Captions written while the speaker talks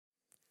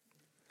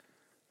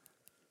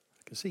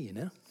can see you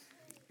now.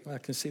 I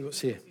can see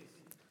what's here.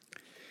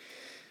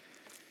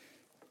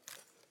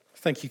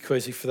 Thank you,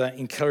 Kwesi, for that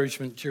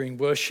encouragement during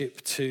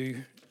worship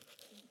to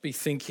be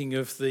thinking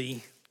of the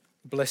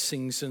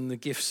blessings and the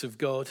gifts of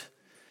God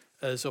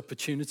as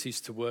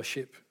opportunities to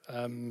worship.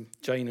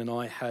 Jane and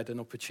I had an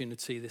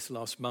opportunity this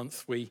last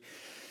month. We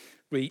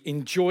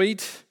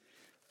enjoyed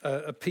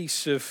a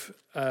piece of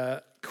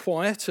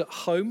quiet at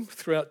home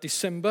throughout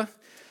December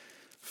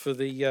for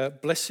the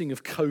blessing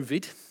of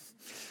COVID.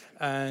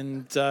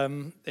 And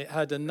it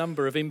had a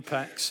number of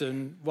impacts,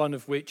 and one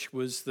of which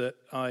was that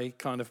I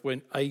kind of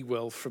went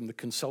AWOL from the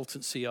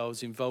consultancy I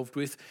was involved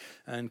with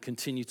and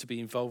continue to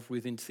be involved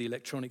with into the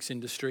electronics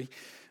industry.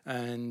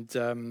 And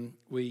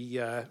we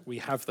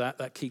have that.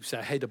 That keeps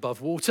our head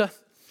above water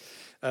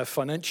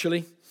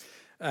financially.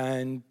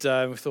 And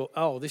we thought,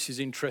 oh, this is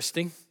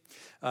interesting.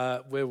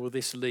 Where will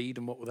this lead,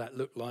 and what will that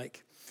look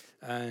like?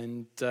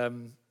 And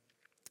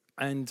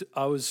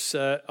I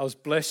was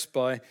blessed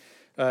by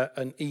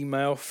an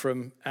email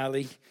from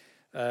Ali,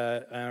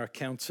 our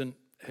accountant,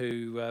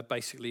 who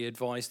basically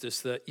advised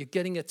us that you're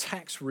getting a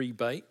tax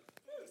rebate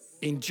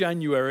in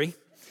January,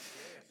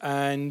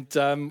 and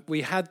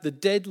we had the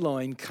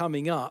deadline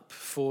coming up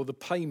for the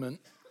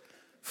payment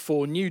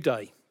for New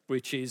Day,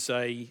 which is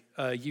a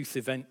youth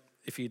event,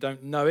 if you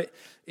don't know it,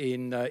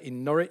 in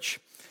Norwich.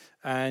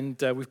 And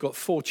we've got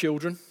 4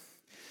 children,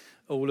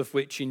 all of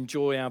which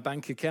enjoy our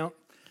bank account.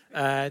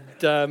 And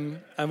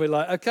we're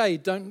like, okay,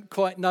 don't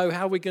quite know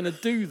how we're going to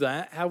do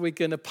that, how we're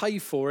going to pay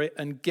for it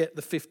and get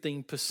the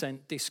 15%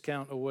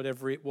 discount or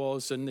whatever it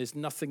was, and there's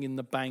nothing in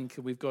the bank,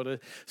 and we've got to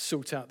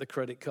sort out the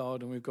credit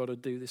card, and we've got to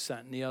do this,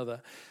 that, and the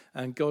other.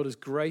 And God has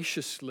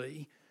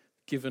graciously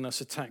given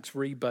us a tax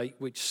rebate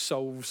which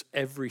solves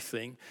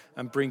everything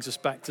and brings us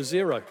back to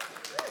zero.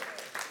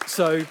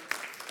 So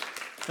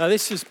now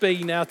this has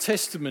been our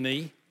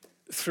testimony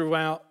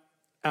throughout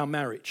our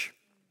marriage,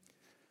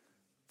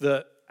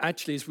 that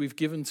actually, as we've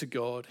given to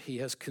God, he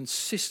has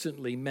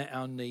consistently met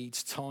our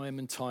needs time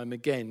and time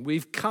again.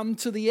 We've come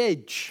to the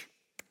edge,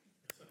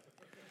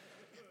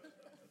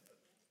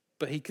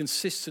 but he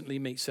consistently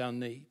meets our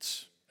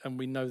needs, and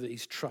we know that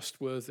he's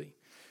trustworthy.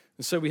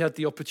 And so we had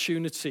the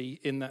opportunity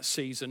in that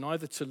season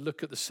either to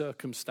look at the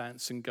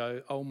circumstance and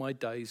go, oh my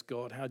days,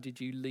 God, how did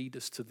you lead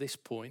us to this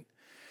point?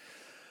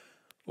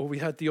 Or we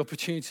had the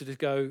opportunity to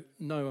go,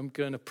 no, I'm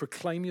going to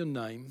proclaim your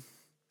name.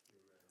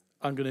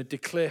 I'm going to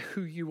declare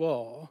who you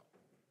are,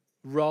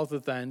 rather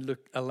than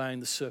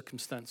allowing the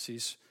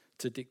circumstances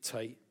to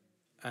dictate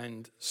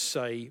and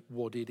say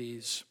what it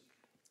is.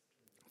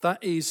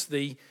 That is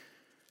the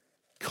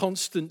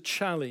constant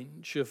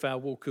challenge of our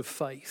walk of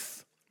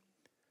faith,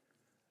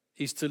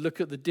 is to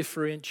look at the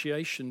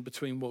differentiation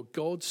between what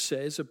God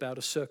says about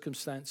a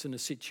circumstance and a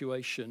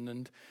situation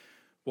and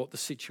what the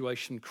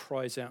situation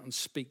cries out and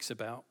speaks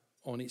about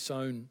on its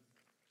own.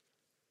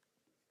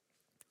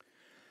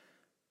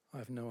 I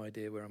have no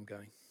idea where I'm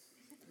going.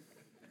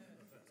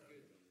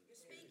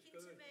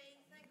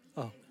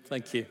 Oh,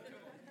 thank you.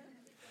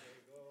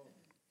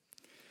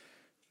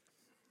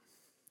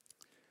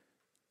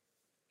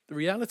 The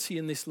reality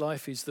in this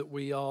life is that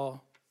we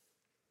are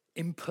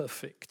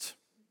imperfect.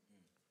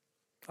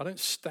 I don't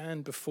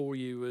stand before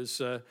you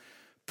as a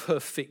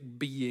perfect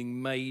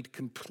being made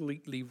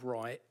completely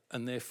right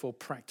and therefore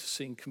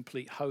practicing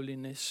complete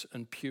holiness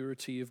and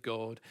purity of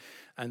God,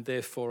 and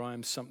therefore I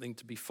am something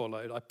to be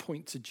followed. I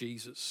point to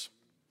Jesus.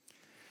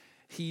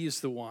 He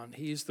is the one.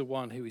 He is the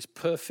one who is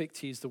perfect.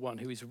 He is the one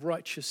who is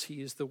righteous.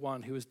 He is the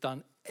one who has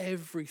done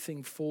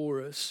everything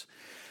for us.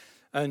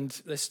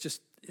 And let's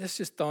just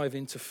dive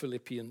into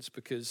Philippians,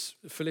 because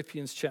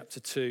Philippians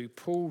chapter 2,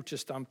 Paul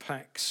just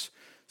unpacks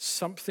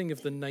something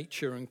of the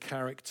nature and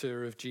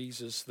character of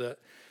Jesus that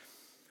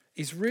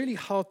is really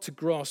hard to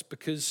grasp,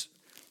 because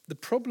the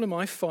problem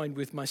I find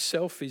with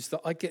myself is that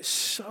I get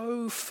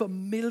so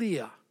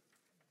familiar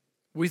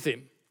with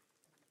him.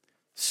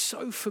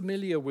 So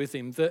familiar with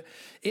him that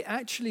it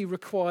actually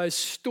requires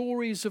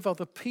stories of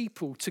other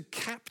people to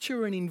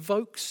capture and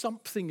invoke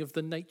something of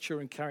the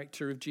nature and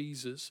character of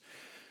Jesus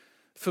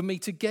for me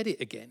to get it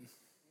again.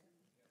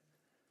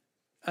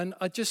 And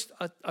I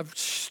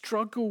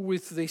struggle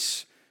with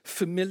this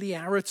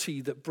familiarity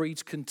that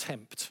breeds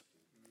contempt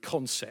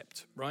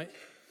concept, right?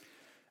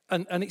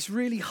 And it's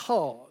really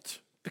hard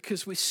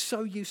because we're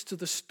so used to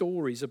the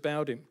stories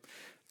about him.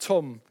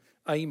 Tom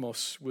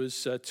Amos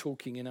was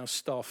talking in our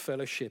staff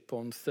fellowship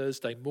on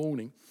Thursday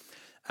morning,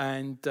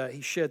 and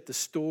he shared the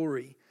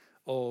story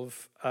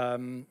of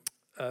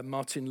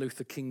Martin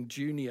Luther King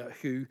Jr.,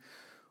 who,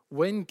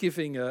 when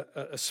giving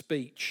a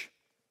speech,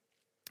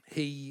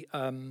 he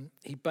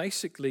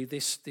basically,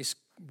 this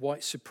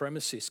white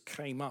supremacist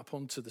came up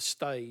onto the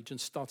stage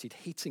and started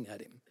hitting at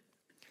him.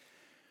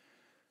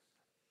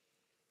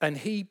 And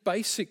he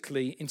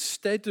basically,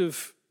 instead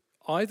of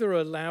either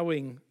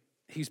allowing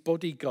his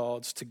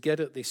bodyguards to get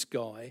at this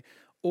guy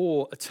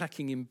or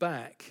attacking him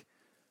back,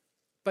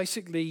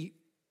 basically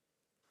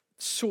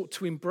sought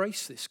to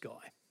embrace this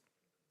guy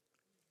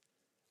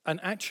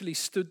and actually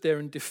stood there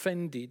and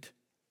defended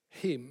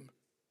him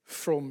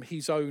from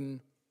his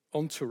own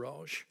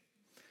entourage.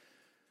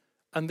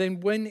 And then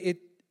when it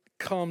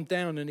calmed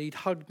down and he'd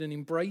hugged and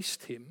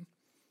embraced him,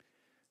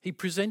 he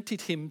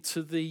presented him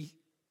to the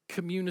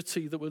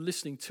community that were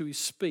listening to his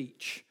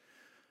speech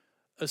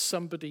as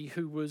somebody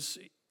who was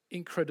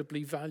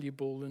incredibly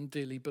valuable and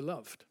dearly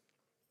beloved.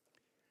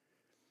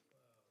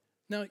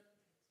 Now,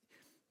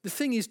 the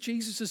thing is,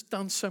 Jesus has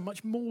done so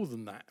much more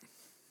than that.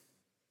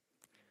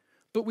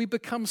 But we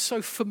become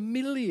so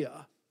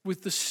familiar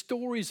with the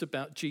stories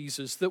about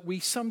Jesus that we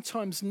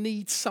sometimes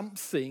need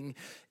something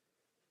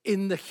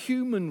in the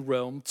human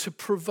realm to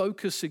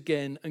provoke us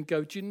again and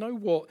go, do you know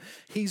what?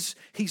 He's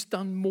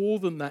done more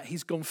than that.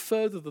 He's gone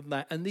further than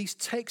that. And these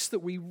texts that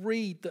we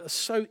read that are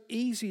so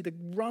easy to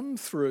run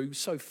through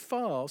so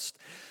fast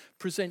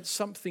present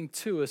something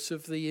to us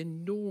of the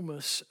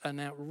enormous and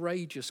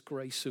outrageous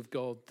grace of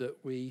God that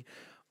we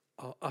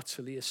are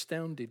utterly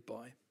astounded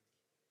by.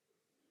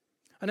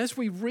 And as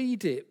we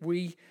read it,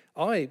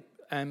 I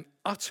am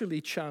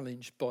utterly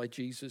challenged by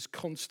Jesus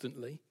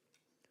constantly,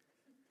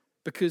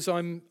 because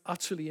I'm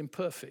utterly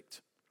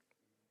imperfect.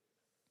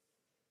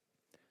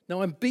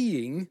 Now I'm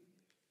being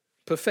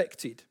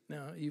perfected.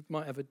 Now you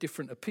might have a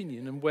different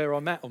opinion on where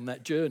I'm at on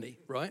that journey,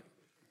 right?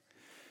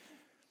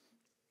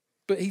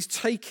 But he's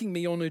taking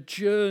me on a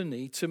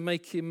journey to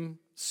make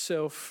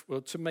himself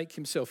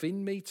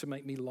in me, to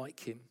make me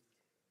like him.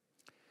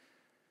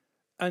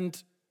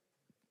 And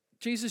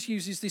Jesus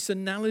uses this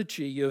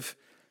analogy of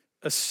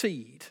a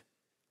seed,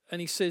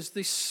 and he says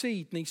this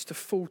seed needs to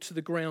fall to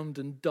the ground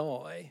and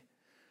die,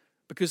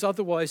 because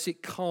otherwise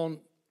it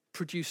can't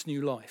produce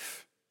new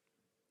life.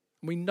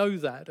 And we know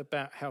that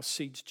about how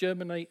seeds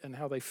germinate and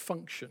how they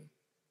function.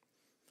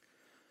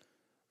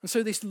 And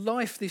so this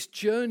life, this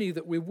journey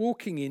that we're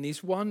walking in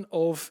is one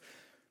of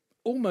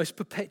almost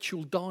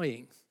perpetual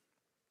dying.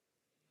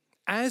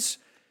 As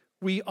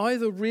we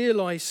either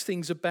realize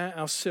things about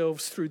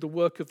ourselves through the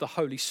work of the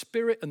Holy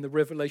Spirit and the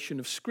revelation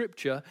of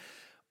Scripture,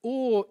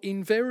 or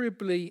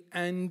invariably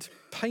and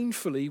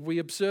painfully we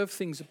observe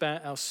things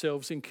about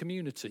ourselves in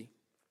community.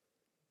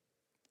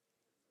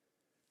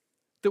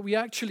 That we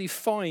actually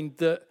find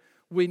that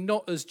we're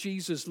not as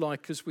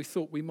Jesus-like as we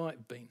thought we might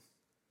have been.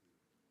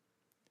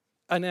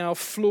 And our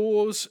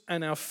flaws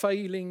and our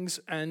failings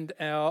and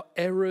our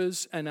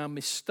errors and our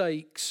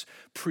mistakes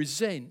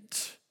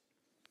present.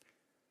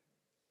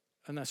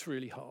 And that's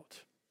really hard.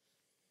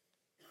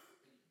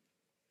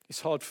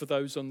 It's hard for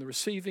those on the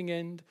receiving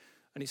end,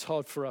 and it's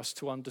hard for us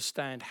to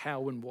understand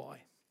how and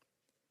why.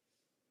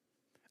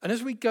 And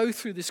as we go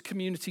through this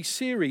community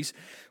series,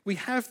 we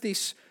have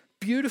this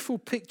beautiful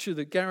picture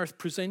that Gareth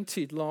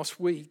presented last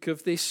week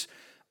of this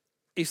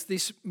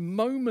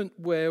moment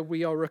where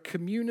we are a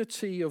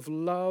community of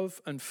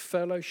love and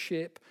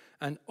fellowship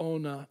and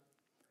honor.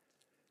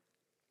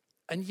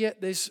 And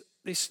yet there's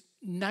this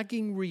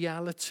nagging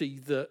reality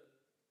that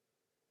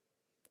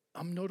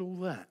I'm not all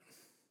that.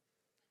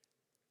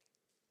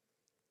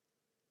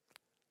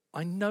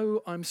 I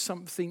know I'm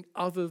something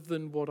other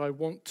than what I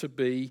want to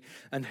be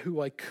and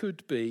who I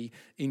could be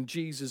in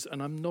Jesus,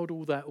 and I'm not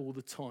all that all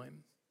the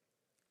time.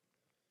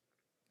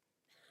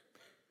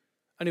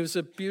 And it was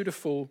a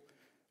beautiful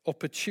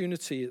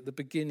opportunity at the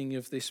beginning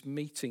of this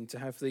meeting to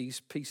have these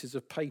pieces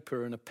of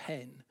paper and a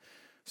pen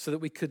so that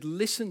we could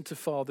listen to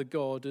Father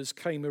God, as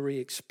Kay Marie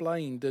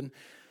explained, and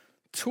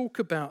talk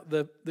about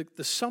the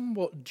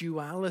somewhat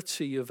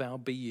duality of our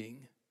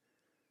being,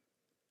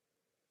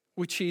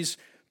 which is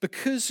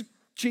because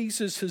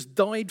Jesus has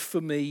died for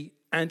me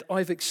and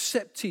I've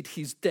accepted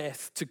his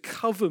death to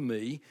cover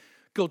me,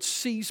 God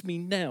sees me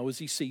now as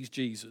he sees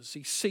Jesus.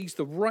 He sees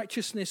the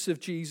righteousness of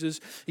Jesus.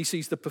 He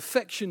sees the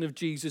perfection of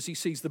Jesus. He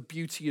sees the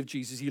beauty of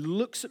Jesus. He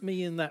looks at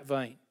me in that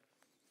vein.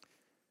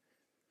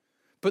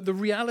 But the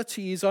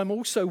reality is I'm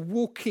also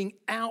walking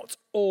out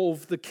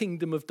of the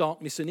kingdom of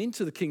darkness and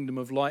into the kingdom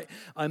of light.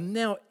 I'm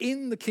now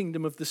in the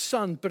kingdom of the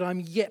Son, but I'm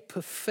yet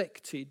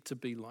perfected to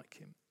be like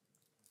him.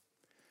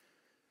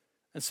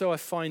 And so I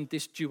find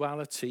this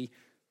duality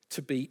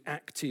to be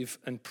active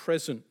and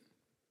present.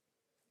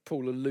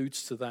 Paul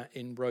alludes to that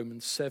in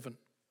Romans 7.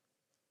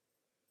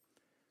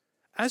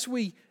 As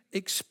we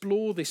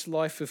explore this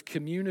life of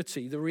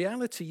community, the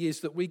reality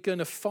is that we're going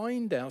to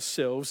find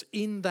ourselves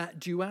in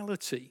that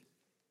duality.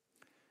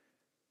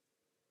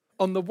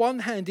 On the one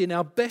hand, in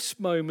our best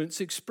moments,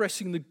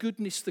 expressing the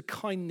goodness, the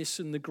kindness,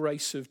 and the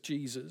grace of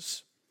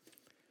Jesus,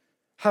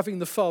 having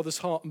the Father's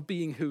heart and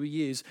being who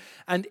he is,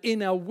 and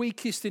in our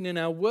weakest and in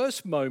our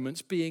worst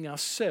moments, being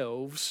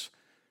ourselves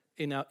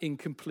in our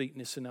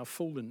incompleteness and our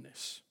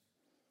fallenness.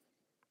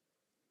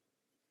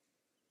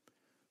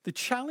 The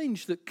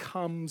challenge that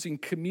comes in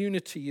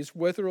community is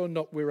whether or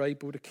not we're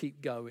able to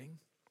keep going,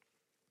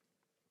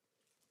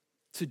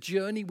 to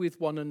journey with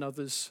one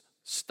another's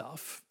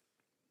stuff,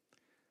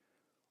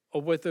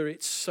 or whether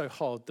it's so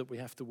hard that we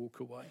have to walk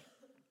away.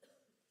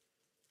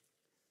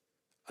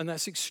 And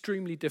that's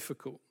extremely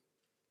difficult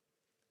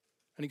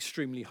and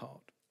extremely hard.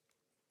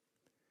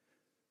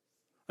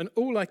 And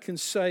all I can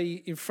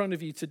say in front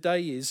of you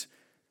today is,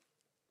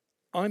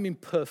 I'm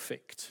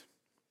imperfect.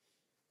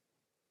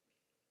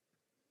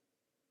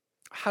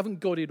 I haven't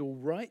got it all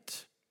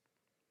right.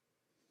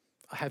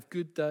 I have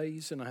good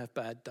days and I have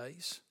bad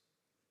days.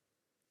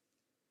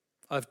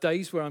 I have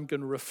days where I'm going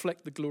to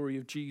reflect the glory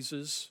of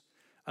Jesus,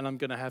 and I'm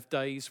going to have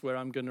days where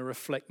I'm going to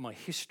reflect my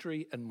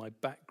history and my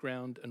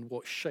background and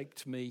what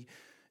shaped me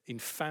in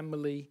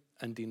family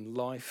and in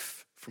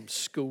life, from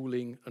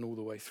schooling and all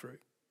the way through.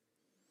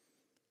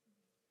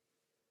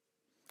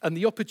 And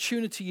the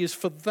opportunity is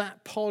for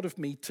that part of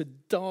me to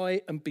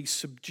die and be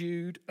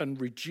subdued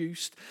and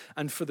reduced,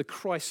 and for the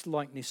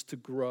Christ-likeness to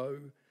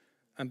grow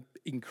and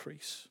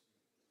increase.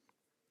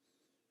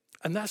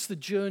 And that's the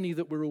journey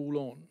that we're all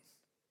on.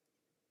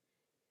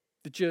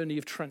 The journey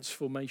of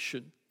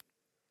transformation.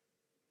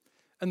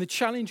 And the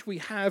challenge we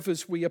have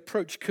as we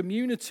approach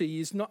community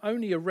is not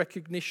only a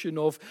recognition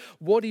of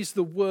what is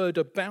the word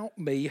about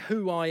me,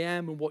 who I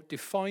am and what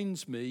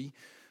defines me,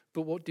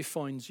 but what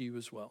defines you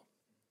as well.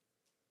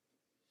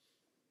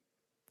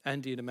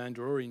 Andy and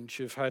Amanda Orange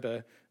have had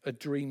a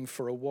dream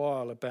for a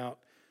while about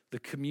the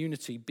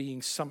community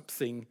being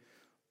something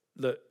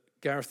that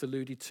Gareth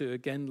alluded to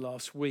again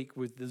last week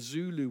with the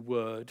Zulu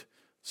word,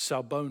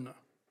 Sawubona.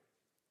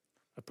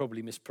 I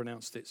probably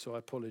mispronounced it, so I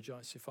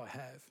apologize if I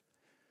have.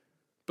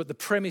 But the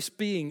premise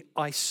being,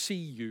 I see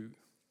you,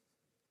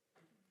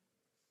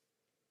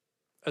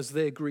 as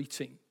their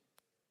greeting.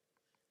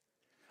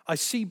 I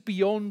see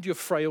beyond your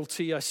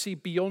frailty, I see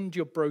beyond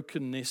your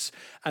brokenness,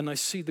 and I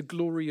see the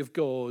glory of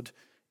God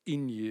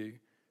in you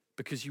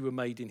because you were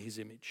made in his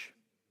image.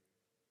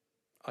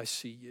 I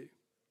see you.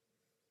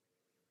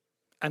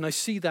 And I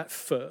see that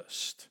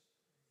first.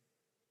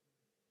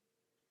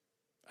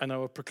 And I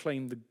will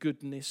proclaim the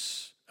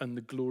goodness and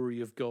the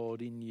glory of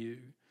God in you.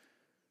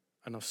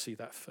 And I'll see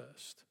that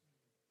first.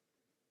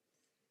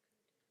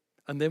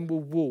 And then we'll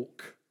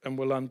walk and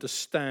we'll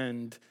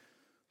understand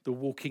the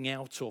walking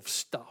out of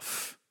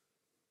stuff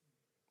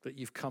that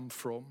you've come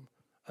from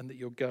and that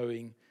you're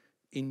going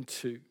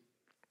into.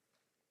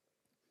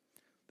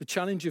 The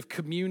challenge of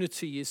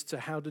community is to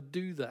how to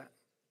do that.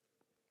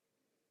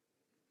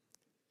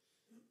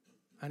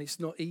 And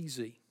it's not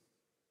easy,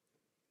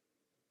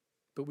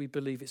 but we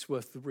believe it's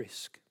worth the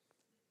risk.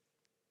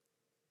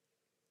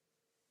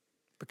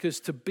 Because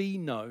to be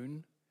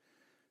known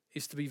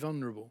is to be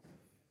vulnerable.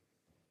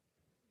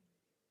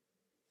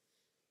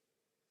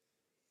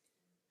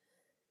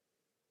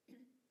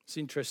 It's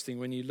interesting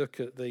when you look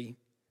at the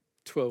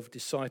 12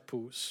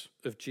 disciples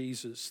of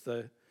Jesus,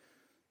 the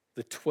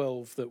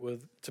 12 that were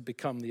to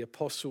become the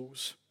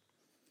apostles.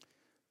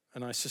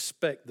 And I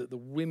suspect that the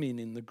women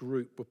in the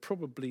group were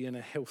probably in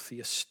a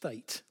healthier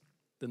state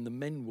than the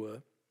men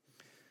were.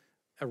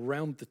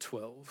 Around the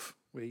 12,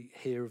 we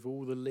hear of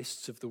all the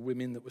lists of the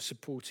women that were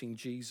supporting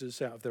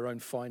Jesus out of their own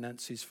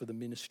finances for the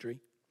ministry.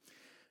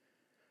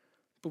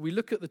 But we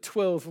look at the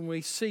 12 and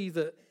we see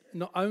that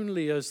not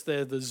only as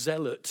they're the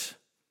zealot,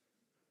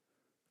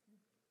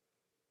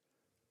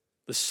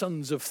 the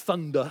sons of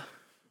thunder,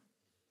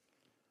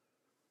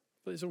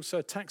 but there's also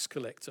a tax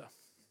collector.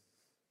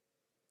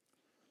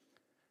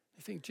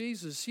 You think,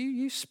 Jesus,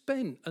 you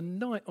spent a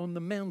night on the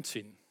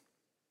mountain.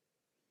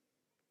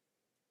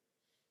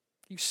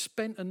 You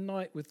spent a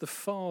night with the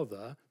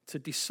Father to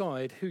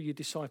decide who your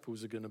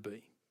disciples are going to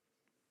be.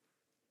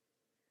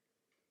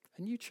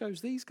 And you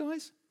chose these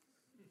guys?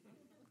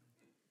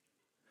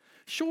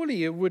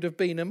 Surely it would have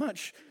been a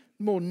much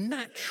more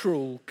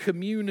natural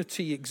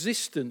community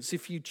existence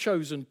if you'd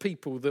chosen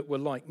people that were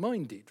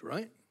like-minded,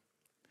 right?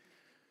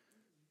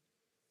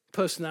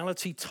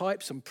 Personality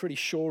types, I'm pretty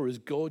sure as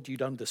God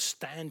you'd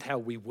understand how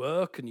we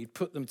work and you'd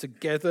put them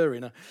together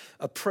in an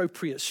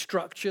appropriate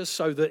structure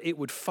so that it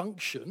would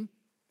function,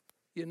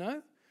 you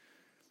know?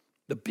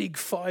 The big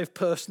 5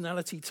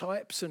 personality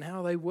types and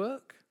how they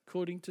work,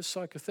 according to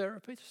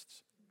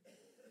psychotherapists.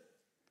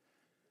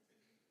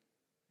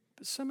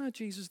 But somehow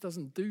Jesus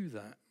doesn't do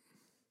that.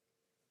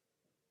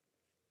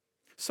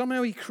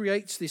 Somehow he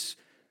creates this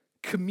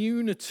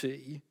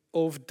community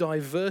of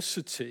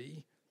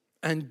diversity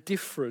and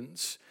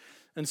difference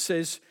and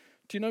says,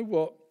 do you know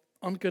what?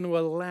 I'm going to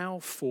allow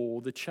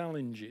for the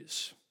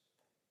challenges.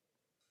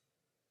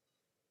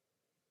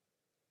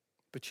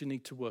 But you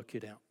need to work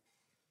it out.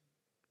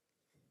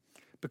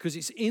 Because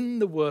it's in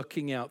the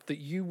working out that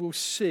you will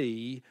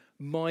see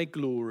my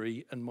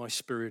glory and my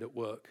spirit at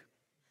work.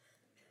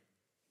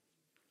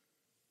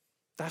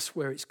 That's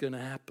where it's going to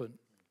happen.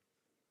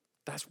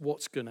 That's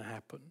what's going to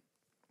happen.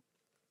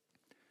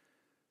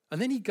 And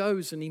then he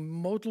goes and he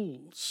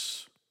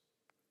models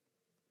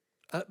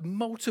at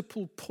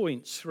multiple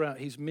points throughout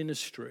his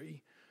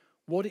ministry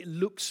what it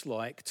looks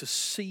like to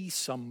see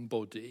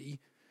somebody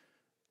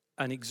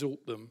and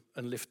exalt them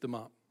and lift them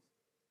up.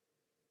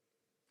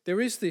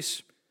 There is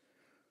this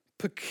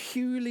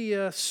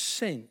peculiar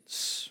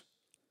sense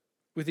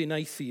within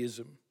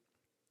atheism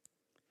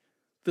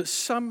that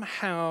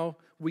somehow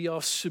we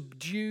are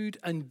subdued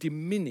and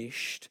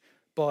diminished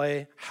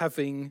by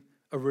having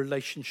a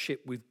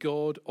relationship with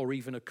God or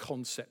even a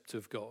concept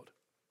of God.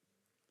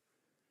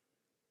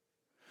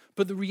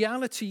 But the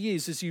reality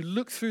is, as you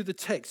look through the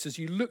text, as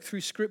you look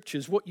through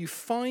scriptures, what you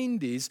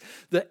find is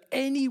that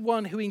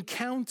anyone who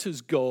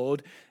encounters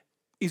God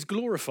is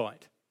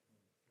glorified.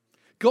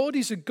 God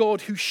is a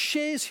God who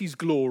shares his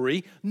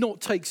glory,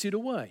 not takes it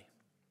away.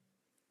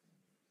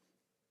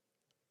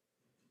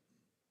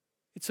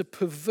 It's a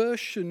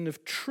perversion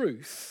of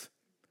truth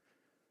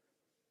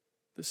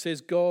that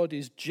says God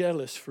is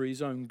jealous for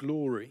his own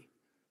glory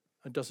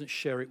and doesn't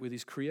share it with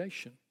his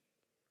creation.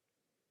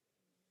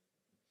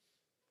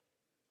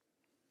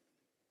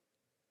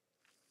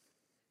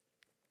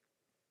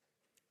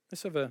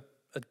 Let's have a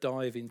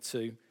dive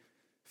into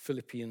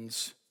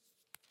Philippians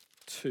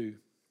 2.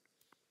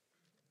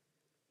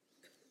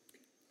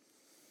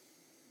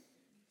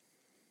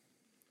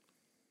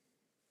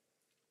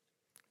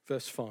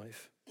 Verse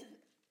 5.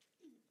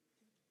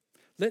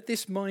 Let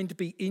this mind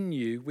be in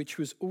you, which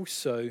was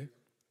also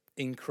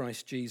in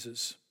Christ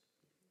Jesus,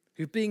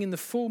 who being in the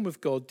form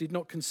of God did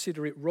not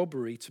consider it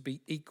robbery to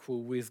be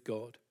equal with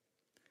God,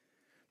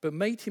 but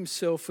made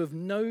himself of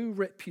no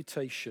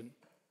reputation,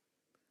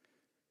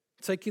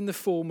 taking the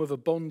form of a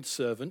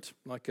bondservant,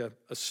 like a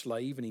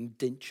slave, an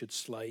indentured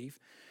slave,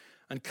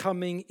 and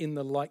coming in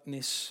the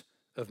likeness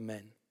of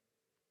men.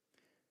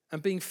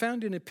 And being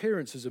found in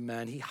appearance as a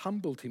man, he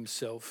humbled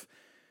himself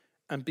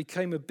and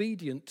became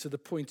obedient to the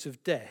point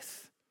of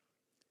death,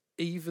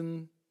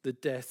 even the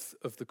death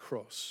of the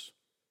cross.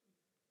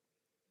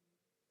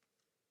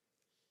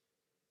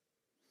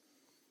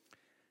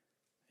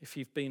 If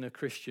you've been a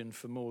Christian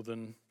for more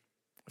than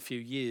a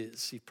few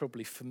years, you're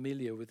probably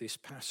familiar with this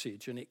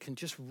passage, and it can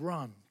just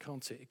run,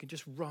 can't it? It can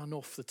just run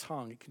off the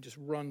tongue. It can just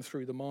run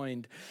through the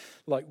mind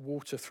like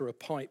water through a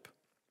pipe.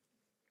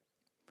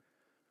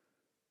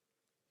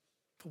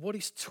 But what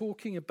he's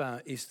talking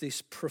about is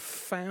this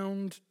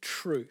profound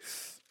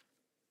truth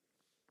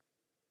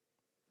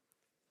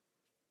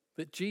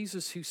that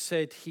Jesus, who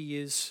said he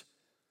is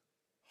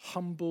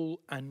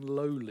humble and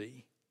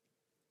lowly,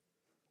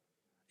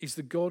 is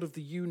the God of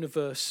the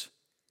universe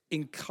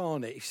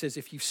incarnate. He says,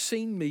 if you've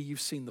seen me, you've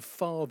seen the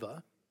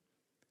Father.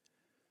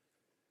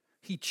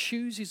 He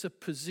chooses a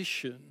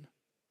position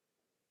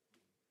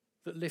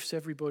that lifts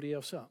everybody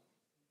else up.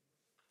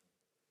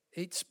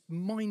 It's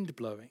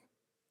mind-blowing.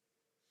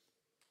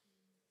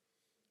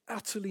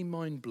 Utterly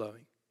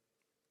mind-blowing.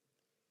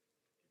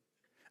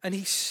 And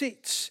he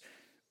sits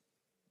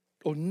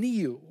or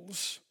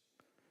kneels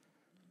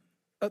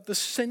at the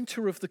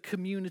center of the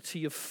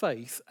community of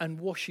faith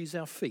and washes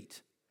our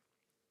feet.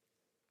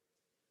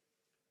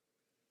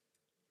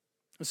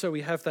 And so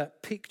we have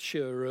that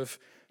picture of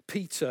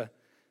Peter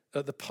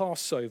at the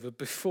Passover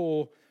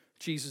before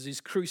Jesus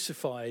is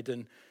crucified,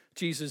 and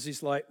Jesus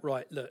is like,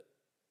 right, look,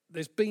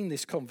 there's been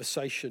this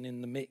conversation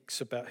in the mix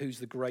about who's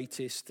the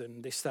greatest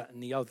and this, that,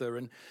 and the other.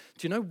 And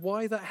do you know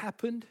why that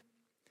happened?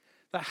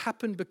 That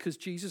happened because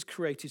Jesus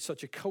created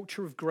such a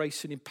culture of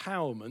grace and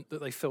empowerment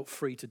that they felt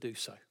free to do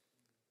so.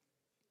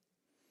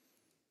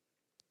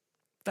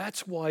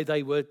 That's why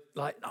they were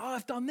like, oh,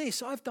 I've done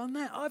this, I've done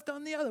that, I've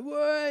done the other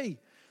way.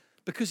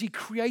 Because he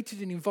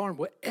created an environment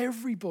where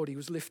everybody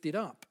was lifted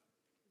up.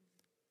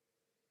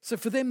 So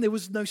for them, there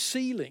was no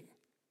ceiling.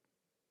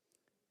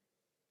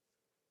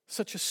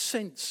 Such a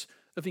sense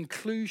of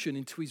inclusion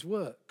into his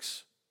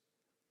works.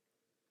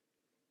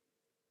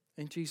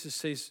 And Jesus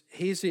says,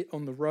 hears it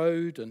on the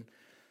road and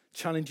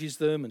challenges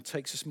them and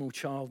takes a small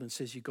child and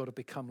says, you've got to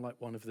become like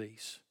one of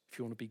these if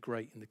you want to be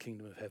great in the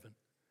kingdom of heaven.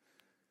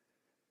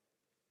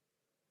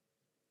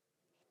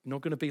 You're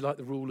not going to be like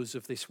the rulers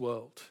of this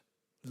world,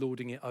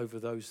 lording it over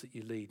those that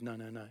you lead. No,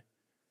 no, no.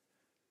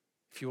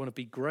 If you want to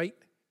be great,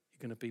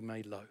 you're going to be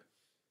made low.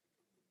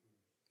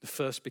 The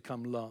first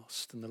become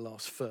last and the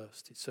last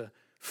first. It's a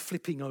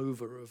flipping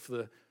over of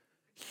the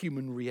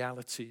human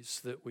realities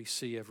that we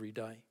see every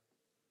day.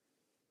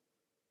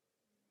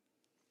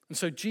 And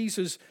so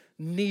Jesus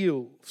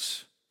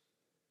kneels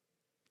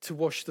to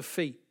wash the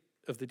feet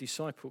of the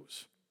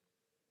disciples.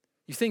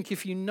 You think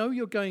if you know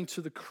you're going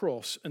to the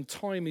cross and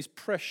time is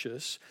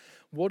precious,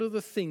 what are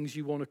the things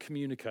you want to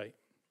communicate?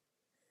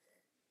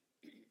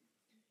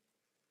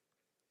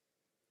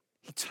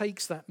 He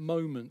takes that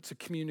moment to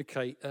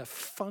communicate a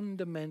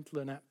fundamental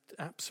and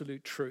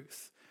absolute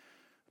truth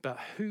about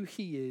who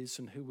he is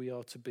and who we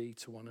are to be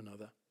to one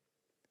another.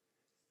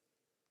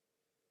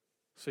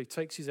 So he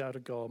takes his outer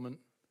garment,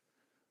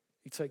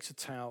 he takes a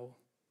towel,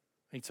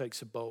 and he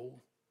takes a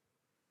bowl.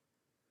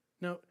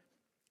 Now,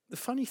 the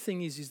funny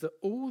thing is that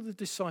all the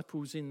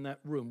disciples in that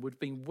room would have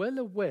been well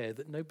aware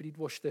that nobody had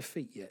washed their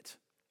feet yet.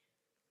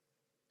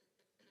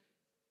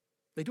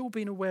 They'd all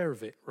been aware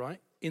of it,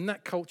 right? In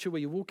that culture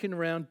where you're walking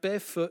around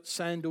barefoot,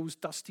 sandals,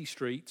 dusty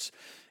streets,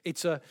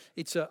 it's a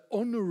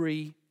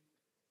honorary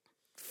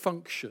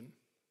function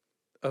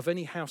of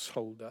any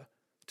householder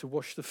to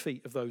wash the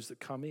feet of those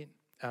that come in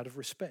out of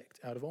respect,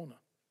 out of honor.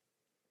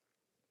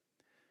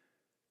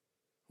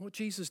 What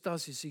Jesus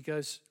does is he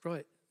goes,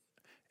 right,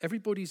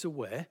 everybody's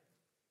aware.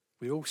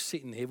 We're all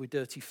sitting here with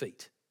dirty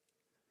feet.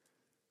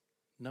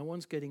 No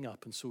one's getting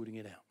up and sorting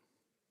it out.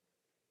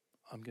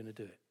 I'm going to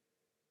do it.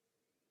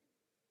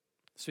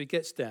 So he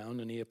gets down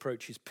and he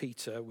approaches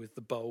Peter with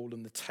the bowl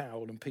and the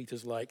towel, and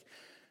Peter's like,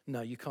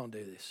 no, you can't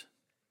do this.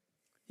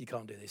 You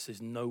can't do this.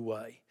 There's no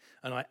way.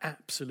 And I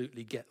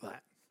absolutely get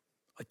that.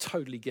 I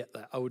totally get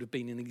that. I would have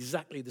been in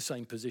exactly the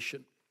same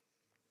position.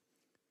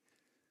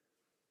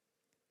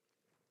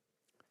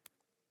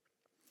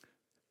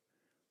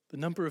 The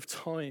number of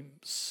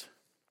times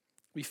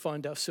we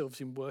find ourselves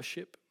in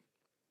worship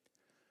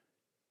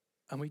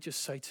and we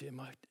just say to him,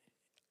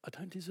 I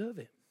don't deserve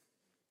it.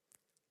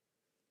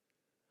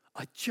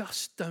 I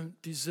just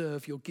don't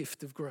deserve your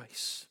gift of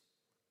grace.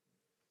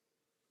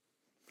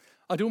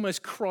 I'd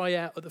almost cry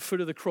out at the foot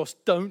of the cross,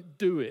 don't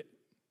do it.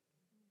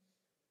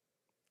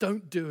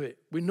 Don't do it.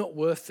 We're not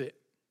worth it.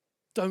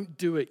 Don't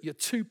do it. You're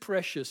too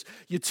precious.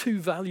 You're too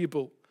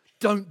valuable.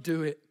 Don't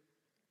do it.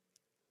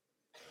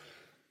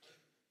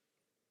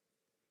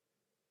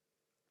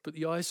 But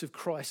the eyes of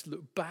Christ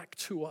look back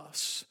to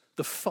us.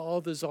 The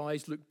Father's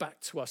eyes look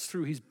back to us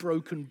through his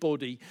broken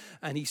body,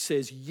 and he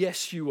says,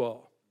 yes, you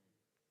are.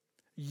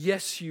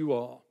 Yes, you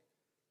are.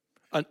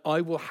 And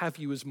I will have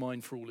you as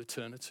mine for all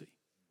eternity.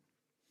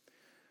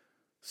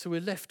 So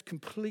we're left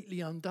completely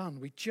undone.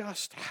 We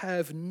just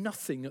have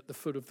nothing at the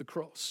foot of the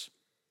cross.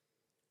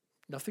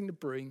 Nothing to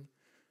bring,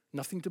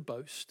 nothing to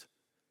boast,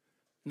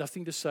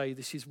 nothing to say,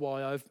 this is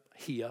why I'm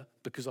here,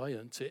 because I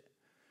earned it.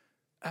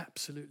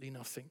 Absolutely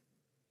nothing.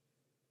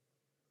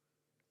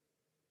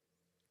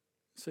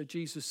 So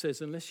Jesus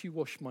says, unless you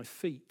wash my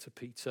feet, to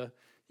Peter,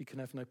 you can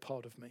have no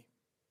part of me.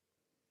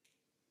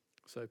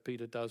 So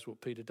Peter does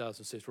what Peter does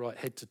and says, right,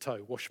 head to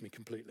toe, wash me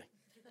completely.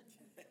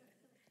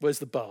 Where's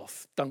the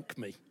bath? Dunk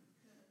me.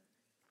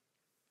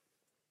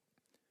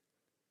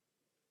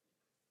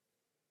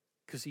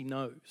 Because he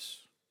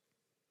knows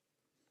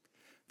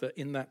that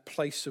in that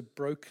place of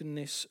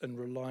brokenness and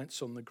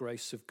reliance on the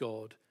grace of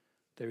God,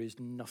 there is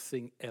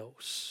nothing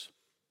else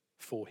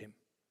for him.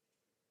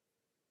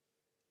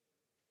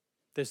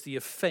 There's the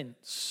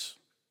offense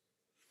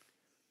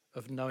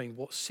of knowing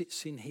what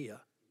sits in here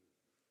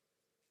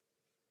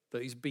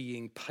that is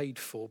being paid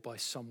for by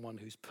someone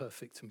who's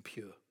perfect and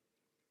pure.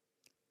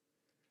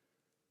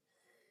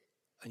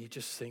 And you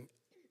just think,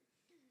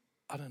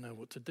 I don't know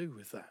what to do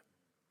with that.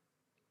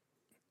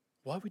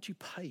 Why would you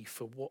pay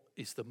for what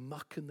is the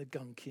muck and the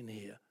gunk in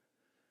here?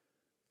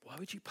 Why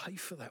would you pay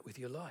for that with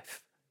your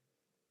life?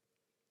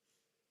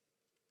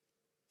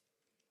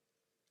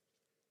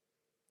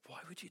 Why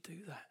would you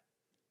do that?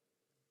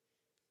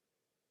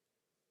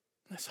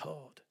 That's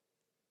hard.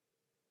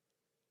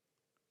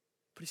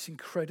 But it's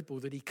incredible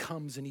that he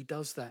comes and he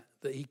does that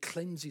he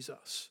cleanses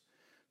us,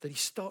 that he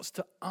starts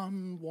to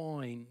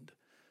unwind,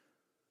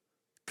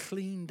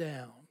 clean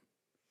down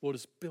what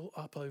has built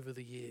up over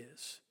the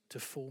years to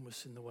form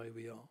us in the way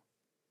we are.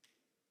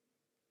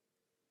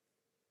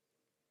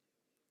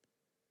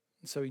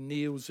 And so he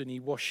kneels and he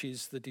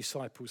washes the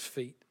disciples'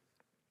 feet.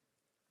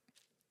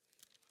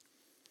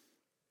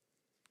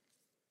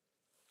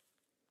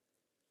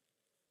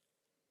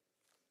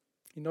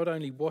 He not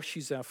only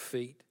washes our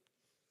feet,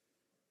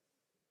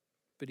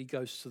 but he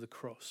goes to the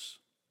cross,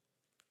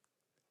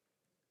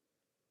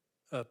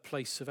 a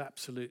place of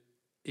absolute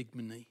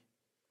ignominy,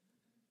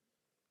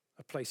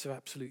 a place of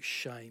absolute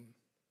shame,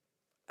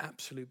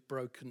 absolute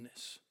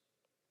brokenness,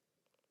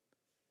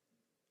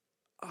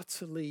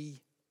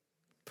 utterly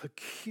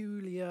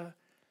peculiar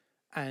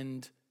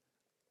and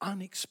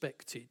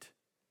unexpected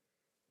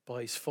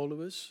by his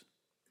followers,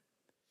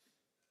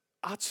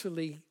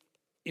 utterly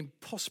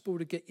impossible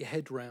to get your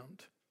head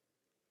round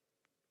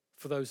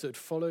for those that had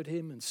followed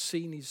him and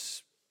seen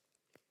his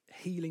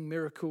healing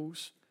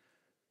miracles,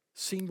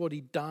 seen what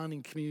he'd done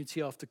in community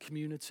after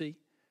community.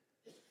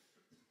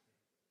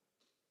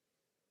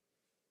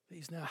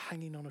 He's now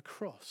hanging on a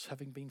cross,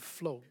 having been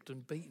flogged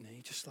and beaten. And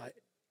he just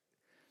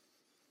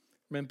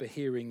remember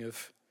hearing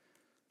of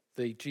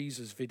the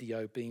Jesus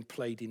video being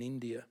played in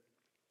India,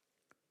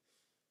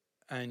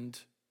 and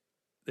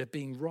there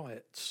being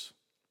riots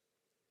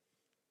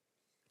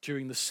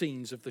during the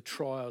scenes of the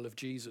trial of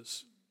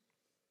Jesus,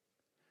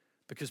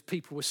 because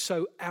people were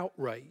so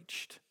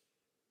outraged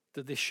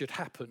that this should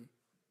happen,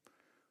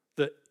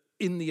 that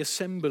in the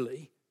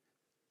assembly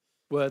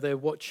where they're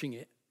watching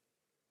it,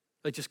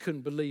 they just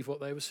couldn't believe what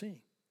they were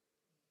seeing.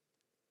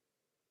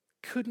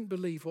 Couldn't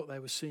believe what they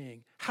were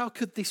seeing. How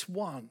could this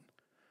one,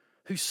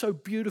 who's so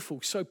beautiful,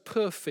 so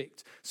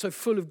perfect, so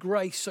full of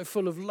grace, so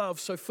full of love,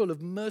 so full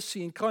of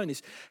mercy and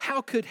kindness,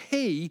 how could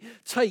he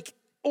take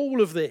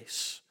all of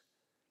this?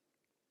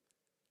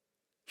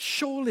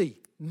 Surely,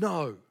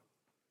 no.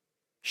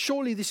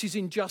 Surely this is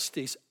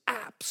injustice,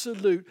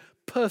 absolute,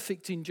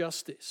 perfect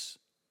injustice.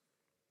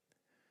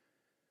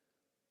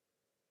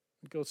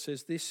 And God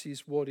says, this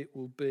is what it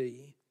will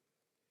be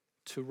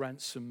to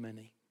ransom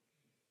many.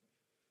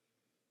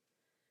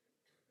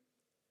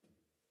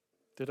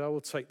 That I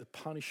will take the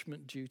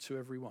punishment due to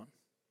everyone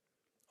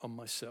on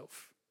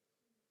myself.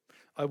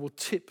 I will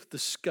tip the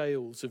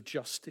scales of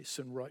justice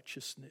and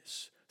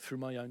righteousness through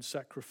my own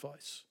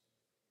sacrifice.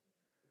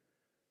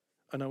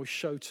 And I will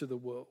show to the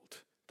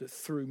world that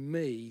through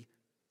me,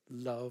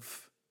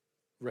 love,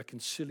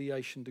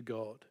 reconciliation to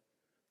God,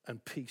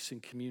 and peace in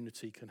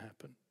community can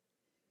happen.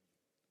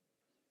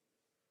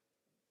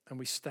 And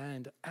we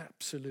stand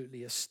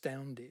absolutely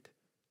astounded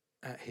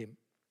at him.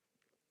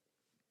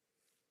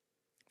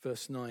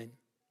 Verse 9.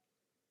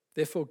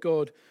 Therefore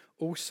God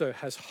also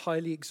has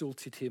highly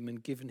exalted him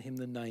and given him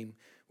the name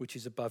which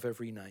is above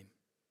every name.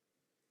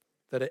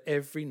 That at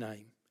every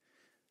name,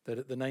 that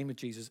at the name of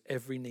Jesus,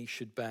 every knee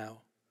should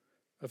bow,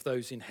 of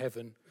those in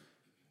heaven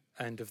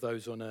and of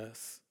those on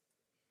earth.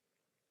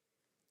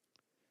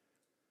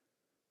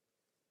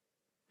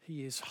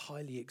 He is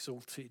highly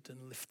exalted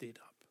and lifted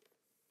up.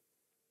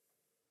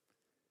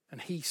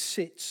 And he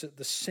sits at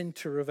the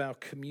center of our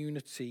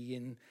community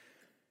in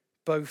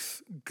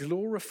both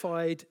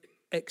glorified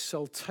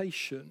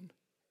exaltation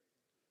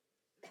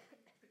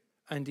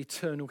and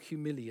eternal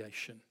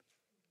humiliation.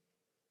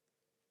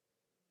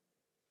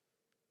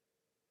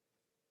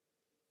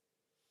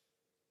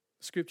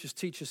 The scriptures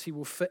teach us he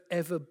will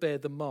forever bear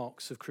the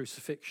marks of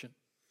crucifixion.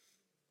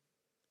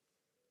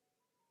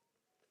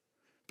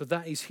 But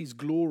that is his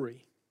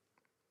glory,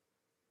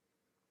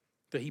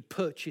 that he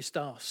purchased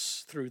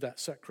us through that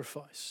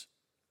sacrifice.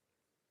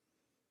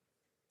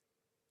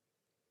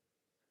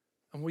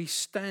 And we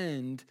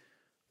stand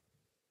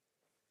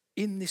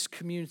in this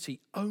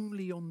community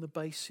only on the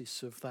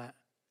basis of that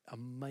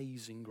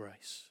amazing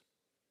grace,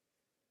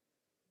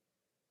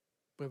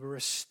 where we're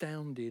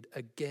astounded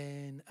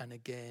again and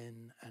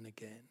again and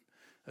again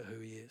at who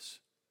he is.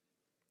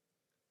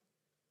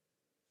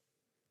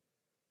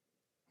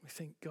 We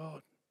think,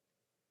 God,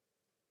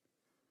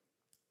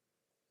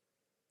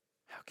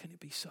 how can it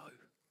be so?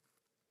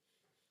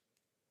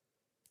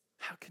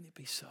 How can it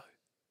be so?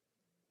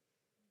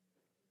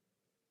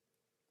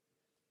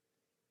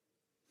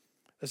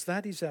 As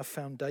that is our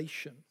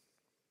foundation,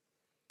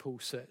 Paul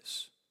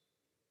says,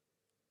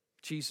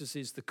 Jesus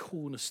is the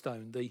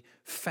cornerstone, the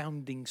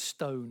founding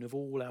stone of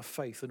all our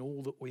faith and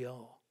all that we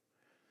are.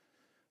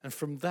 And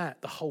from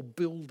that, the whole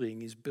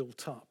building is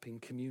built up in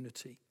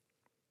community.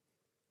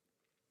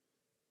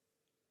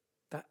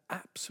 That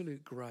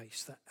absolute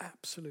grace, that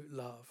absolute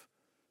love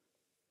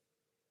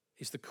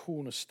is the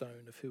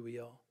cornerstone of who we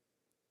are.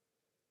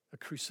 A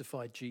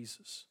crucified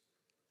Jesus.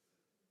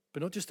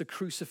 But not just a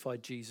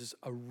crucified Jesus,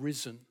 a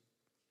risen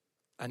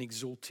and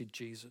exalted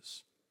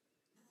Jesus.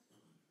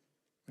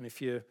 And if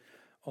you're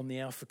on the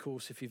Alpha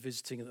course, if you're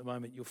visiting at the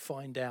moment, you'll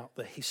find out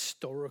the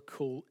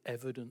historical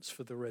evidence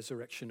for the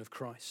resurrection of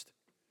Christ.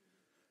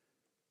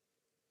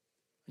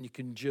 And you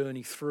can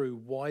journey through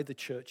why the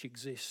church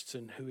exists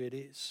and who it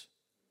is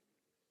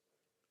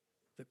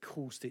that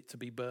caused it to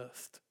be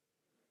birthed.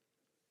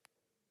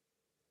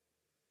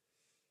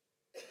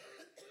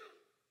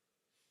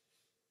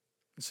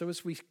 And so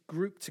as we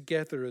group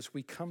together, as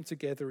we come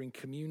together in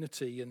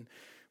community, and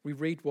we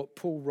read what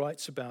Paul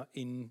writes about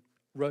in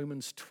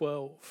Romans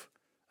 12,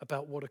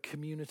 about what a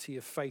community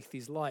of faith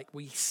is like,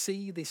 we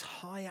see this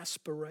high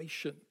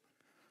aspiration.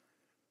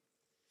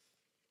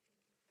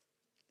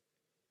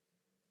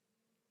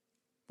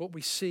 What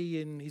we see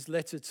in his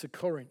letter to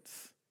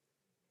Corinth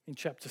in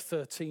chapter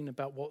 13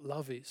 about what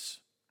love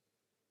is.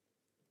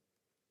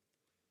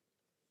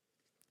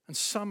 And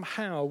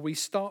somehow we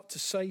start to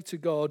say to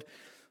God,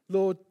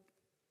 Lord,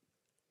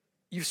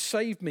 you've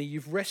saved me,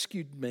 you've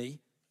rescued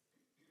me,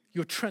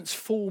 you're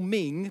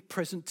transforming,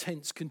 present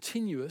tense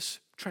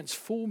continuous,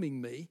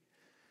 transforming me.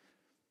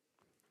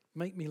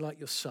 Make me like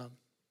your son.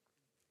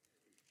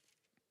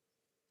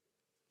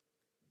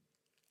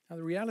 Now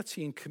the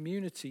reality in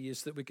community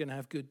is that we're going to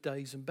have good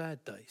days and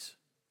bad days.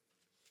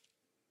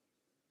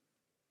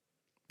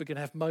 We're going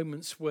to have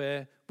moments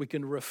where we're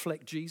going to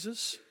reflect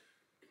Jesus,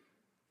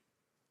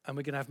 and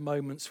we're going to have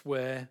moments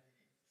where,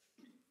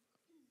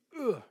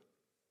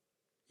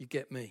 you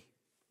get me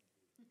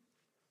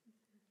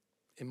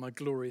in my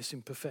glorious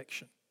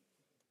imperfection.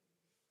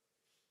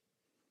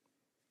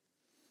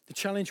 The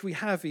challenge we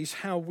have is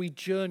how we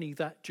journey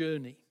that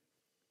journey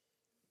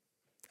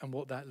and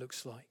what that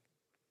looks like.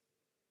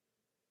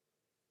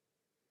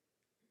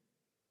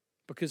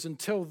 Because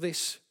until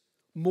this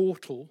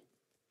mortal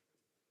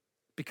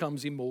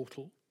becomes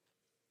immortal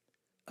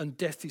and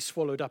death is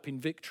swallowed up in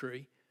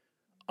victory,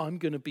 I'm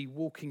going to be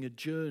walking a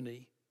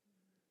journey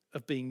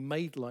of being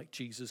made like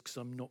Jesus because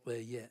I'm not there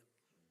yet.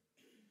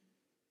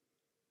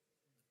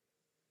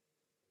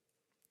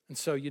 And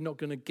so you're not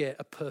going to get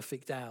a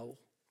perfect owl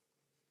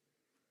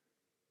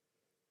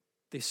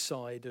this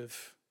side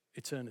of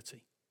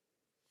eternity.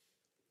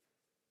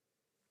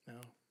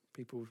 Now,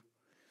 people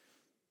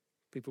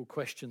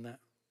question that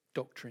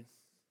doctrine.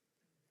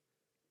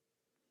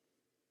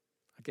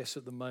 I guess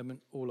at the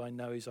moment, all I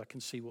know is I can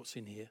see what's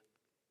in here.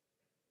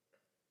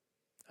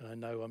 And I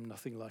know I'm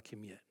nothing like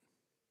him yet.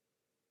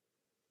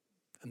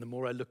 And the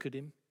more I look at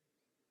him,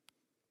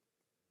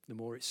 the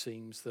more it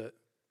seems that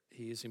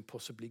he is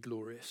impossibly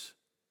glorious.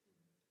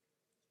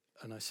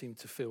 And I seem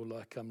to feel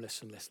like I'm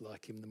less and less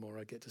like him the more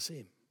I get to see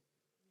him.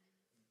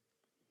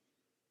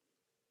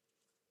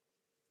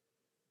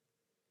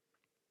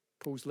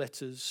 Paul's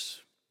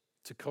letters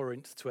to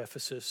Corinth, to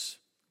Ephesus,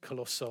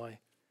 Colossae,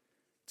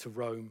 to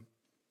Rome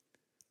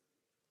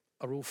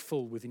are all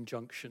full with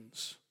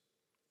injunctions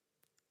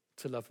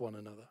to love one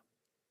another.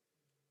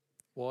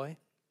 Why?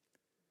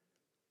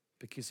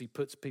 Because he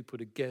puts people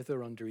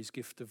together under his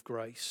gift of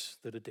grace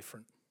that are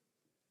different.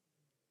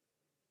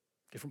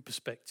 different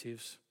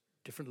perspectives,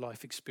 different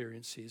life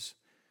experiences,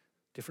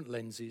 different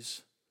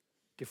lenses,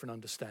 different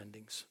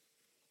understandings.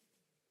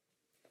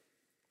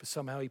 But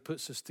somehow he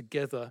puts us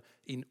together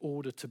in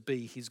order to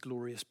be his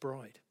glorious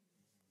bride.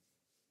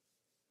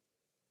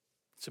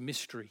 It's a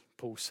mystery,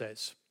 Paul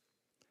says.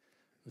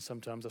 And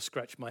sometimes I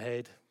scratch my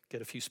head,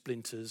 get a few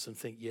splinters and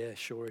think, yeah,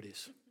 sure it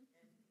is.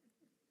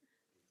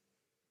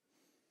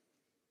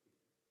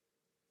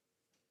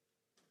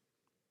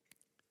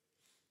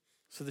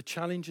 So the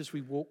challenge as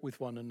we walk with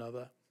one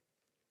another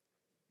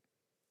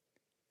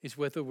is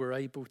whether we're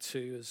able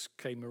to, as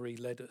Kay Marie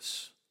led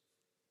us,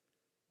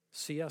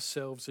 see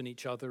ourselves and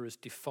each other as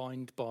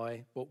defined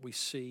by what we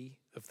see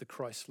of the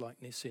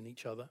Christ-likeness in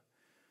each other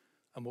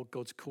and what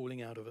God's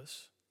calling out of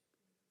us,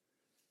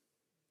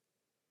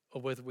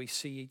 or whether we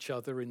see each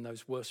other in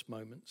those worst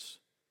moments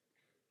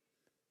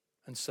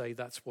and say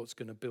that's what's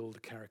going to build a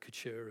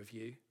caricature of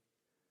you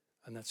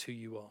and that's who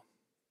you are.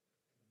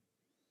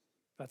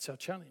 That's our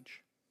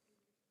challenge.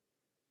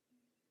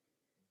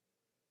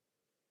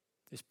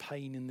 There's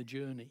pain in the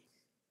journey.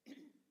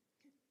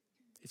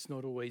 It's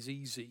not always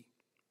easy,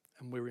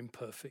 and we're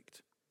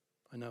imperfect.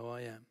 I know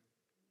I am.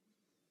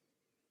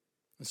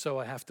 And so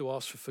I have to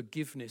ask for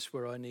forgiveness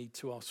where I need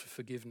to ask for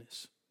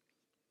forgiveness.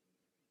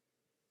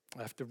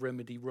 I have to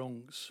remedy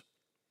wrongs.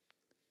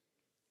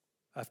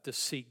 I have to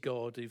seek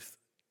God with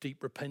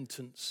deep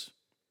repentance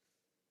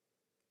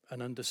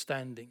and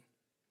understanding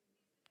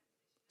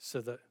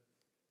so that...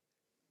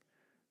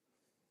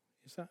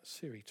 Is that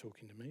Siri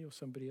talking to me or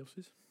somebody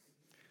else's?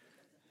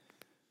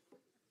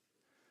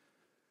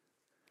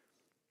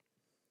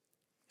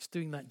 It's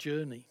doing that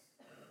journey.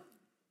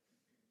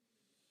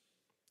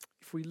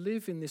 If we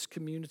live in this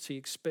community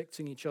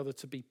expecting each other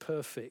to be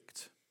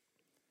perfect,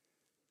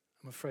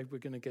 I'm afraid we're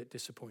going to get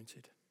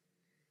disappointed.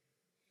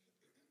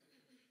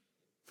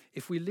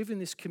 If we live in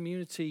this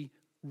community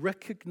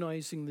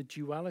recognizing the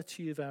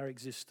duality of our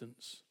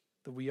existence,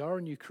 that we are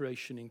a new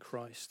creation in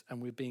Christ and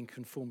we're being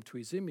conformed to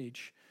his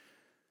image,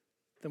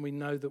 then we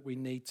know that we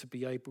need to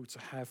be able to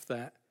have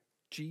that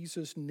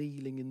Jesus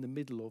kneeling in the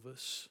middle of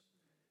us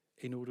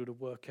in order to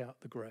work out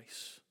the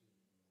grace.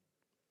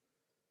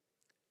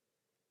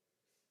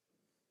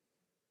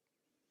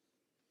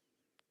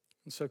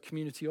 And so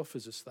community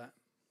offers us that.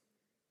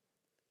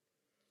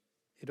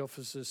 It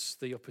offers us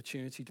the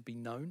opportunity to be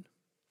known.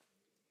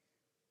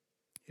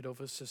 It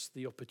offers us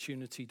the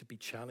opportunity to be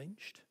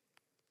challenged,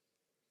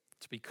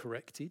 to be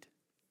corrected,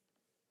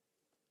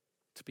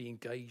 to be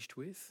engaged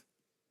with.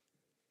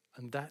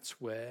 And that's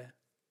where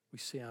we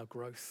see our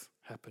growth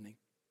happening.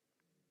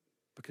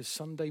 Because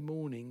Sunday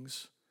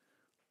mornings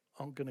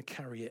aren't going to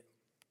carry it.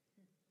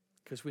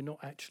 Because we're not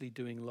actually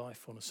doing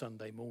life on a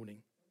Sunday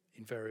morning,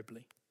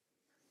 invariably.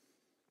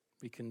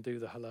 We can do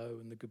the hello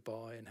and the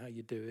goodbye and how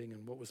you're doing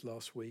and what was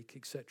last week,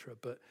 etc.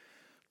 But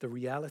the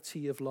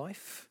reality of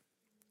life,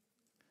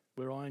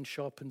 where iron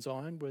sharpens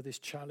iron, where there's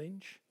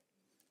challenge,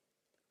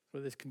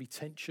 where there can be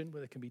tension,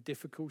 where there can be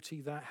difficulty,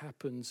 that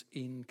happens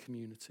in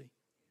community.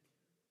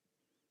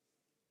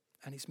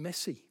 And it's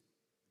messy.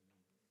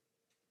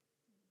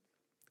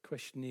 The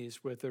question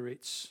is whether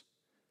it's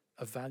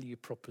a value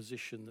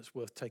proposition that's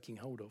worth taking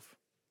hold of.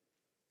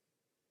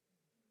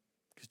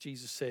 Because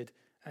Jesus said,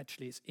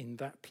 actually, it's in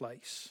that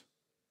place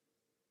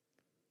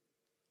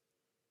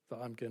that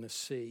I'm going to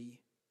see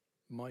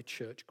my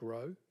church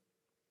grow,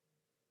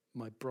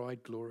 my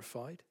bride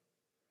glorified.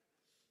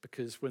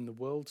 Because when the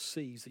world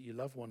sees that you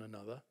love one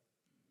another,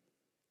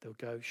 they'll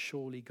go,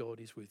 surely God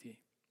is with you.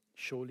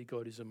 Surely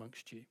God is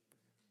amongst you.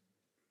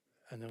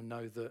 And they'll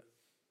know that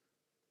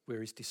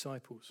we're his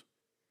disciples.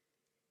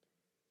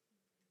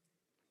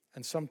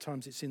 And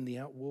sometimes it's in the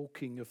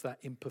outwalking of that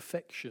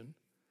imperfection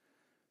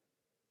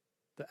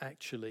that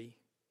actually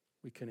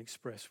we can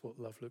express what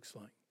love looks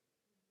like.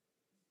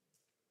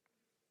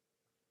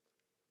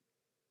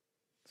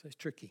 So it's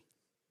tricky.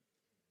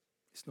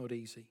 It's not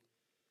easy.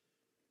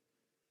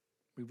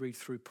 We read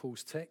through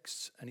Paul's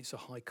texts and it's a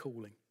high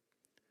calling.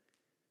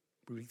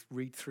 We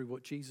read through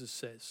what Jesus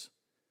says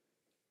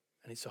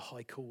and it's a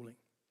high calling.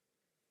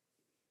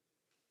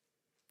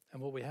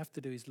 And what we have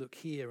to do is look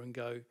here and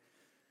go,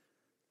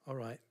 all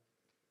right,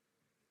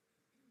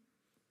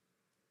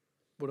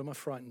 what am I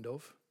frightened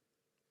of?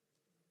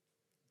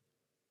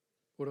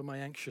 What am I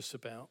anxious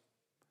about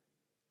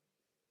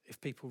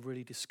if people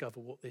really discover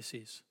what this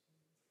is?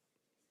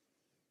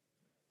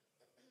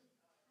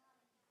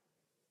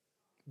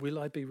 Will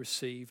I be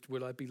received?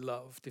 Will I be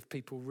loved if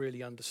people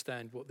really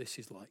understand what this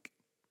is like?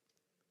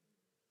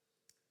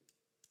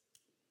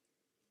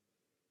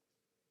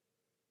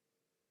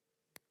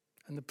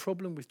 And the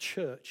problem with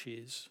church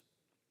is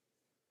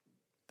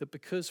that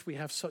because we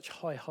have such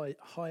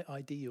high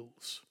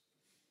ideals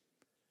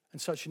and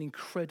such an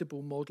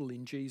incredible model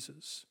in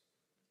Jesus,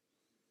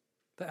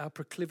 that our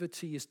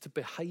proclivity is to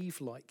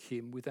behave like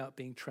him without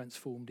being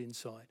transformed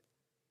inside.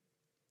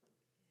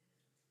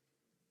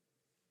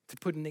 To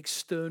put an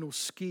external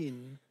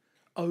skin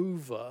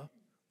over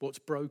what's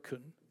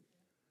broken,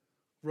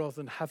 rather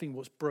than having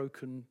what's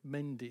broken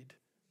mended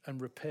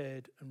and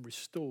repaired and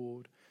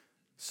restored,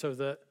 so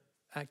that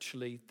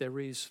actually there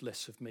is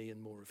less of me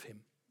and more of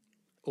him.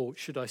 Or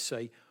should I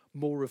say,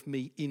 more of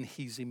me in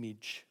his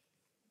image,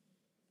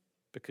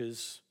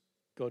 because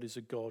God is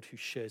a God who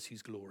shares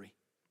his glory.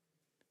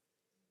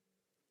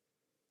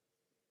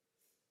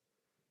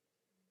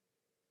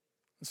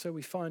 And so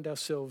we find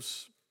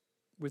ourselves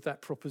with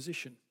that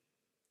proposition,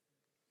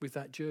 with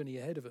that journey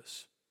ahead of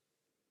us.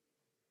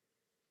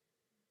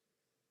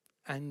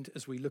 And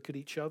as we look at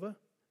each other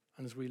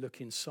and as we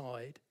look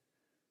inside,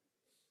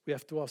 we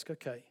have to ask,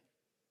 okay,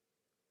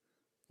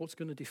 what's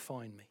going to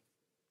define me?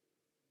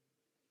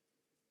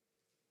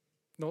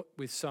 Not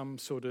with some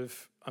sort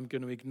of, I'm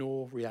going to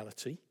ignore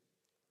reality.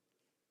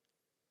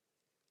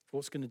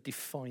 What's going to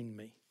define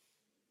me?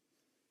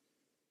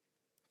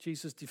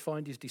 Jesus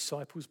defined his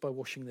disciples by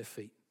washing their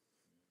feet.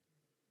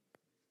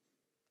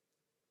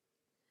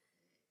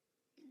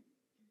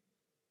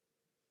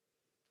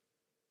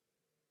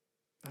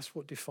 That's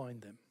what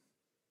defined them.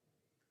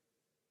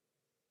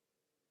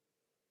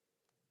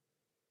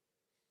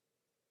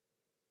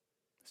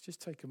 Let's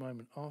just take a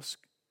moment, ask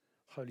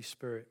Holy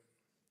Spirit,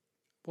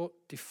 what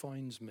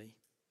defines me?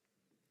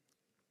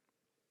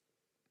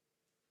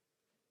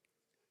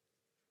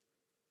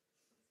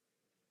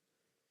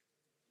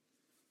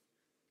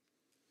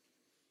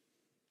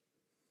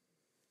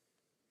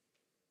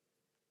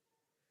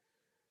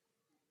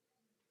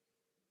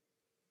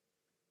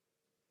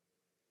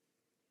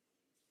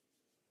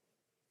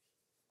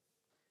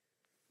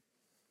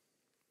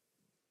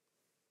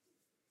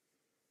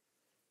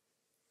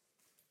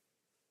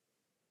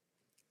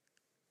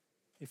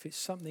 If it's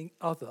something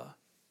other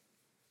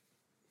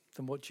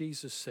than what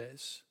Jesus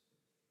says,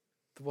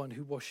 the one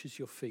who washes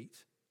your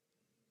feet,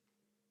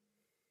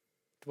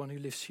 the one who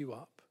lifts you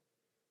up,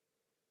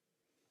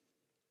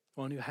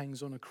 the one who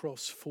hangs on a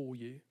cross for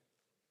you,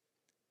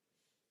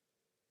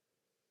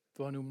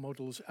 the one who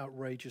models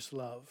outrageous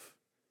love,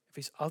 if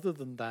it's other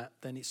than that,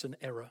 then it's an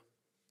error.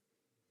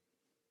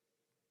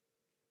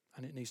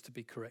 And it needs to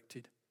be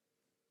corrected.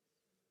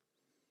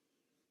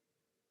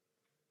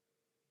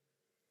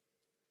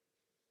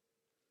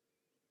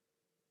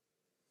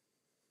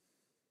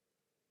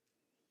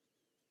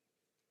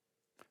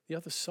 The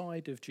other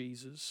side of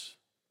Jesus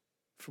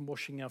from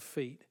washing our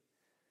feet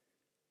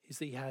is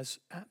that he has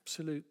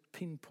absolute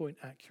pinpoint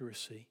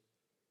accuracy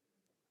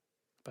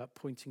about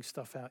pointing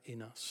stuff out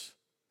in us,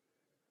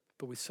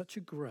 but with such a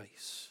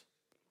grace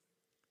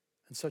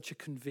and such a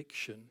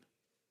conviction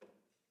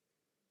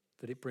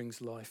that it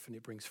brings life and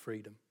it brings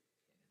freedom.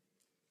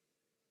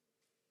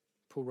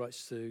 Paul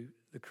writes to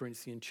the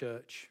Corinthian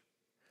church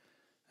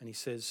and he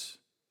says,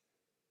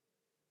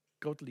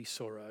 godly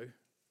sorrow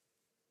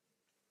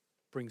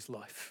brings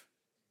life,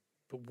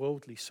 but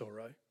worldly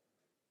sorrow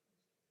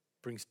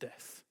brings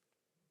death.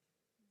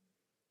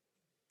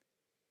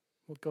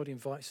 What God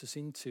invites us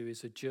into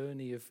is a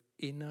journey of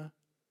inner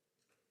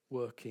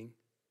working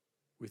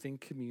within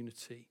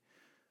community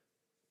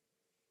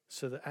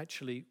so that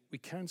actually we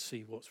can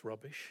see what's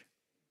rubbish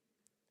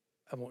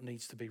and what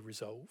needs to be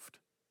resolved.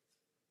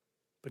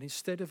 But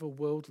instead of a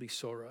worldly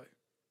sorrow,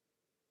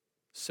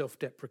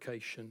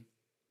 self-deprecation,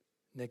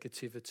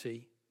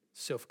 negativity,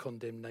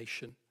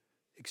 self-condemnation,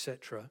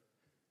 etc.,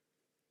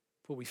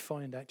 what we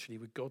find actually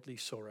with godly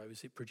sorrow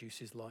is it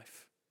produces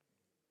life.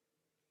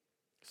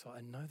 So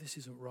I know this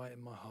isn't right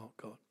in my heart,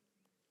 God.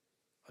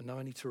 I know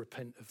I need to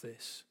repent of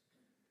this.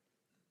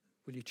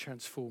 Will you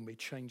transform me,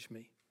 change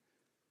me?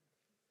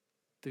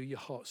 Do your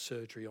heart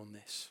surgery on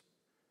this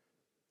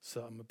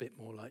so that I'm a bit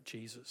more like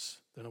Jesus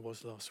than I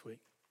was last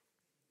week.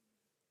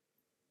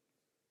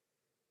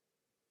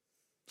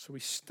 So we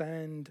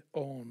stand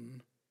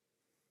on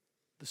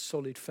the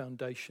solid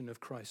foundation of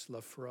Christ's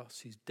love for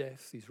us, his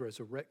death, his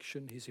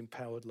resurrection, his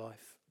empowered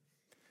life.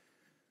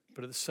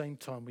 But at the same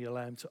time, we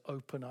allow him to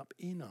open up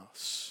in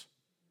us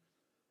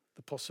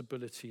the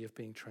possibility of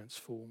being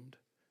transformed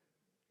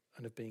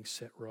and of being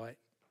set right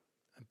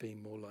and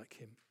being more like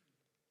him.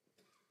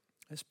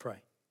 Let's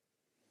pray.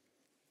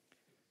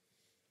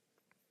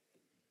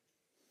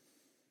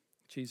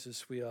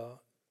 Jesus, we are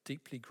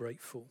deeply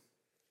grateful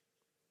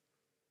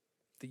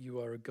that you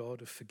are a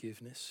God of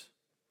forgiveness,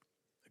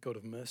 a God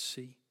of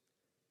mercy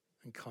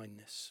and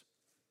kindness.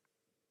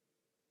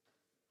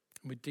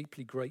 And we're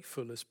deeply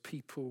grateful as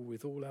people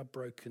with all our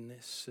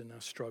brokenness and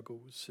our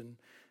struggles and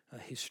our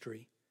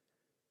history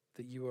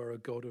that you are a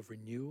God of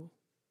renewal,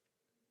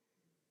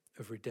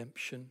 of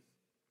redemption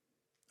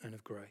and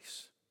of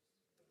grace.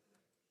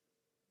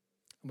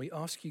 And we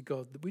ask you,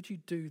 God, that would you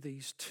do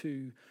these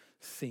two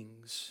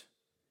things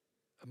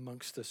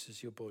amongst us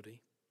as your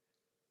body?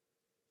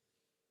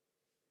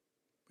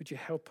 Would you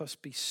help us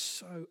be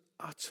so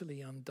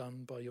utterly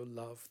undone by your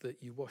love that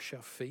you wash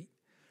our feet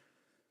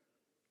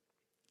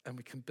and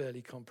we can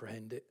barely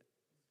comprehend it?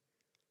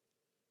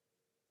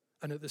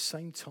 And at the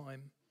same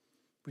time,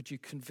 would you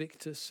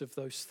convict us of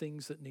those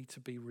things that need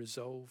to be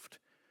resolved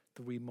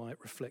that we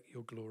might reflect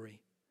your glory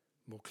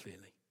more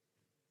clearly?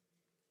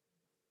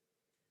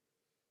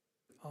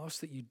 I ask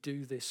that you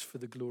do this for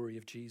the glory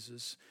of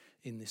Jesus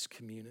in this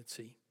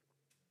community.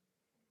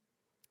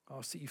 I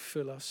ask that you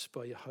fill us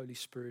by your Holy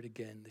Spirit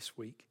again this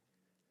week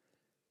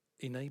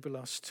enable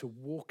us to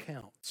walk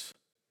out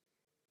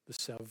the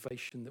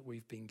salvation that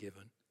we've been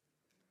given,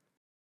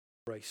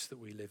 grace that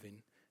we live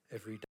in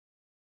every day.